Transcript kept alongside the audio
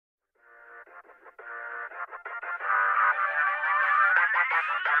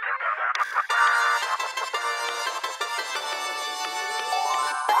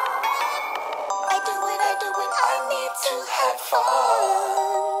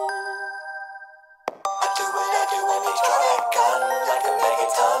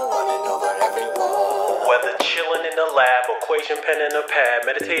Whether chillin' in the lab, equation pen and a pad,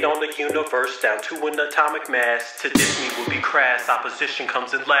 meditate on the universe down to an atomic mass. To diss me would be crass, opposition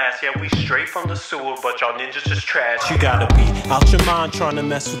comes in last. Yeah, we straight from the sewer, but y'all ninjas just trash. You gotta be out your mind trying to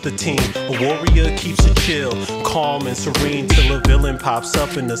mess with the team. A warrior keeps it chill, calm and serene, till a villain pops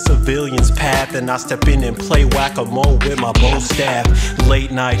up in the civilian's path. And I step in and play whack-a-mole with my bow staff.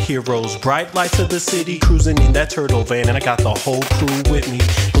 Late night heroes, bright lights of the city, cruising in that turtle van, and I got the whole crew with me.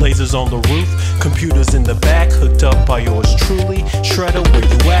 Lasers on the roof, computers in the back, hooked up by yours truly. Shredder, where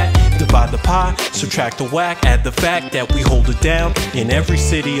you at? Divide the pie, subtract the whack, add the fact that we hold it down in every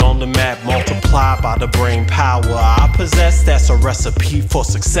city on the map. Multiply by the brain power I possess, that's a recipe for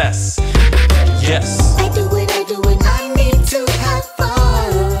success. Yes, I do it, I need to have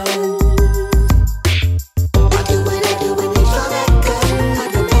fun. I do it, draw that gun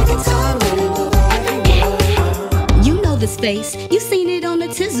like a megaton running over everyone. You know the space, you've seen it on the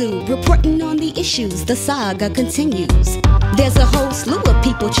Tizoo, reporting on the issues, the saga continues. There's a whole slew of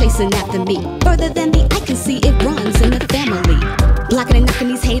people chasing after me, further than the eye can see, it runs in the family. Blocking and knocking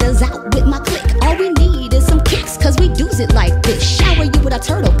these haters out with my click. All we need is some kicks, cause we do's it like this. Shower you with our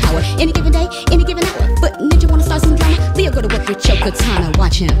turtle power, any given day, any given hour. But ninja wanna start some drama, Leo go to work with your katana,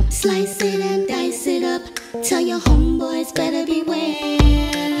 watch him. Slice it and dice it up, tell your homeboys better beware.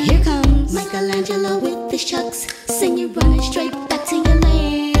 Here comes Michelangelo with his chucks, send you running straight back to your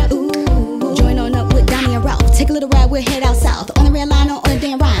lair. Ooh, join on up with Donnie and Ralph, take a little ride, we'll head out south. On the red line or on a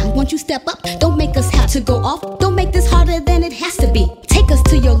damn rhyme, won't you step up, don't make us have to go off. Don't make this harder than it has to be. Take us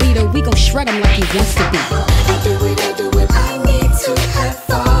to your leader, we gon' shred him like he wants to be. I do it, I need to have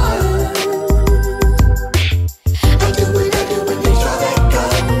fun. I do it, they draw that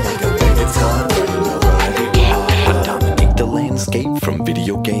gun like a megaton running over everyone. I dominate the landscape from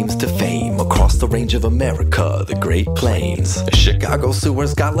video games to fame. Across the range of America, the Great Plains. Chicago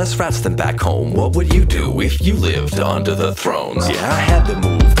sewers got less rats than back home. What would you do if you lived under the thrones? Yeah, I had to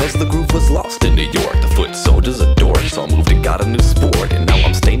move, cause the groove was lost in New York. The foot soldiers adored, so I moved and got a new sport. And now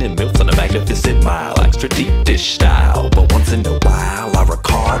I'm staining milks on a magnificent mile, extra deep dish style. But once in a while, I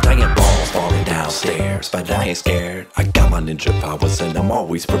recall giant balls falling downstairs. But I ain't scared, I got my ninja powers and I'm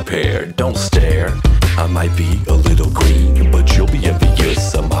always prepared. Don't stare, I might be a little green, but you'll be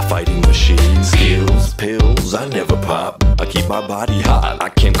envious of my fighting machine. Skills, pills, I never pop, I keep my body hot. I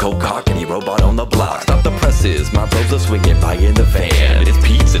can cock any robot on the block. Stop the presses, my bros are swinging by in the van. It's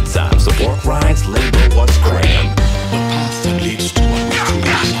pizza time, so pork rinds, labor what's grand. The path that leads to what we truly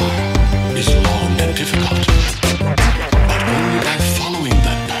desire is long and difficult. But only by following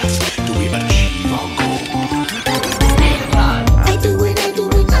that path do we achieve our goal. I do it,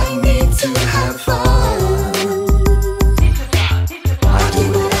 I need to have fun. I do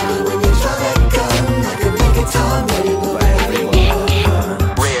it, they draw that gun like a megaton running over everyone.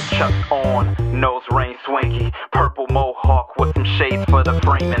 Red chucks on, nose ring swingy, purple mohawk with some shades for the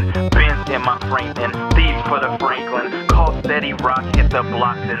framing, Benz in my framing, thieves for the Franklin, call steady rock, hit the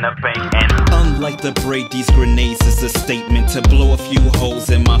blocks in the bank. And unlike the Brady's grenades is a statement to blow a few holes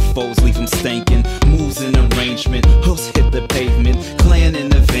in my foes, leave them stankin'. Moves in arrangement, hoofs hit the pavement, clan in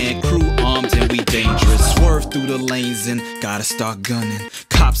the van, crew armed and we dangerous. Swerve through the lanes and gotta start gunning.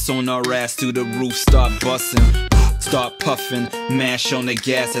 Cops on our ass through the roof, start bussin'. Start puffin', mash on the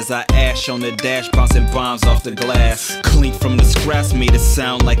gas as I ash on the dash, bouncing bombs off the glass. Clink from the scraps, made it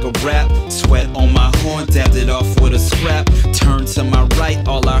sound like a rap. Sweat on my horn, dabbed it off with a scrap. Turned to my right,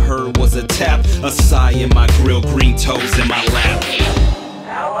 all I heard was a tap. A sigh in my grill, green toes in my lap.